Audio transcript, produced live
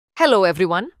Hello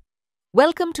everyone.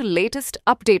 Welcome to latest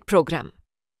update program.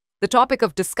 The topic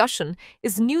of discussion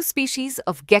is new species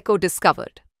of gecko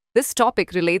discovered. This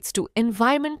topic relates to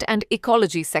environment and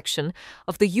ecology section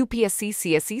of the UPSC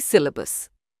CSE syllabus.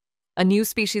 A new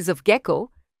species of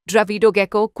gecko,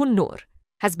 Dravidogecko Coonoor,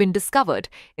 has been discovered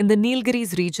in the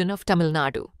Nilgiris region of Tamil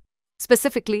Nadu,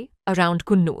 specifically around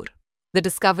Coonoor. The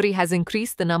discovery has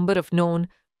increased the number of known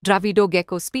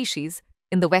Dravidogecko species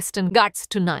in the Western Ghats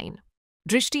to 9.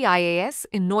 Drishti IAS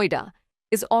in Noida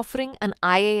is offering an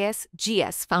IAS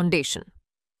GS foundation,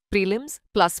 prelims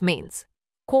plus mains,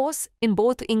 course in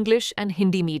both English and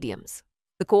Hindi mediums.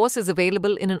 The course is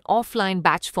available in an offline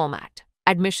batch format.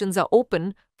 Admissions are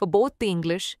open for both the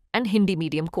English and Hindi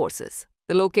medium courses.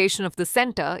 The location of the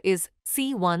center is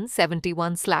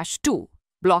C171/2,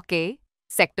 Block A,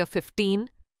 Sector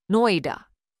 15, Noida,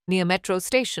 near Metro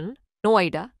Station,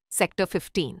 Noida, Sector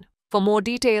 15. For more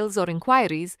details or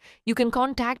inquiries, you can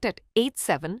contact at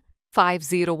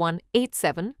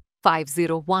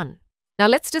 87-501-87501. Now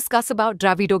let's discuss about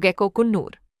Dravidogecko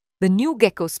Coonoor. The new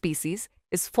gecko species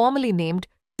is formally named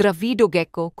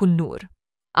Dravidogecko Coonoor,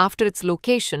 after its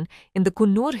location in the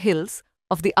Coonoor Hills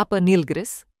of the Upper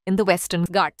Nilgiris in the Western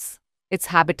Ghats. Its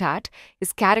habitat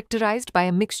is characterized by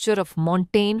a mixture of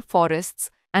montane forests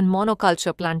and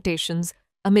monoculture plantations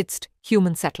amidst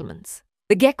human settlements.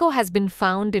 The gecko has been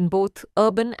found in both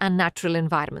urban and natural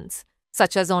environments,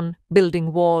 such as on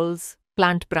building walls,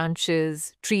 plant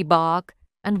branches, tree bark,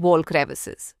 and wall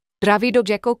crevices.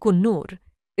 Dravidogecko Coonoor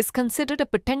is considered a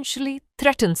potentially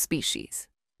threatened species,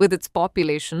 with its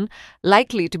population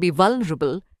likely to be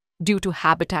vulnerable due to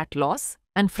habitat loss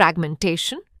and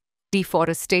fragmentation,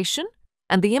 deforestation,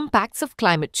 and the impacts of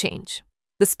climate change.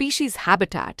 The species'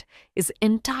 habitat is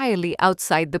entirely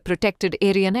outside the protected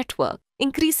area network,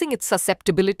 increasing its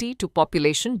susceptibility to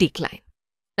population decline.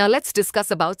 Now let's discuss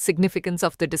about significance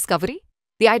of the discovery.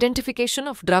 The identification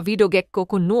of Dravidogecko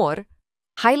Coonoor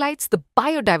highlights the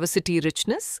biodiversity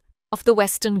richness of the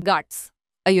Western Ghats,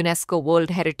 a UNESCO World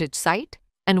Heritage Site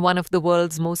and one of the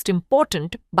world's most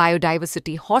important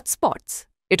biodiversity hotspots.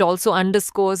 It also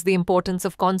underscores the importance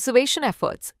of conservation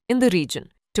efforts in the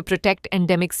region to protect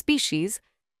endemic species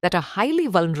that are highly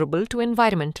vulnerable to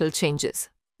environmental changes.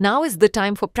 Now is the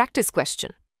time for practice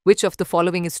question. Which of the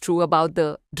following is true about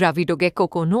the Dravidogecko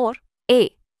Coonoor?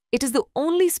 A. It is the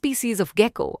only species of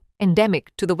gecko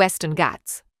endemic to the Western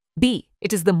Ghats. B.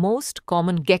 It is the most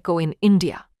common gecko in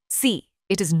India. C.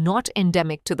 It is not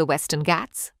endemic to the Western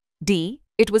Ghats. D.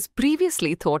 It was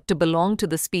previously thought to belong to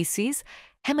the species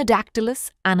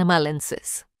Hemidactylus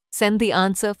animalensis. Send the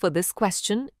answer for this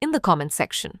question in the comment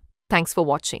section. Thanks for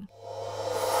watching.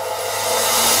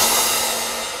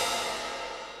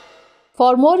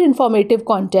 For more informative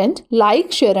content,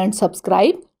 like, share and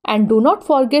subscribe, and do not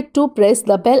forget to press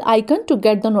the bell icon to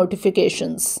get the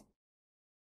notifications.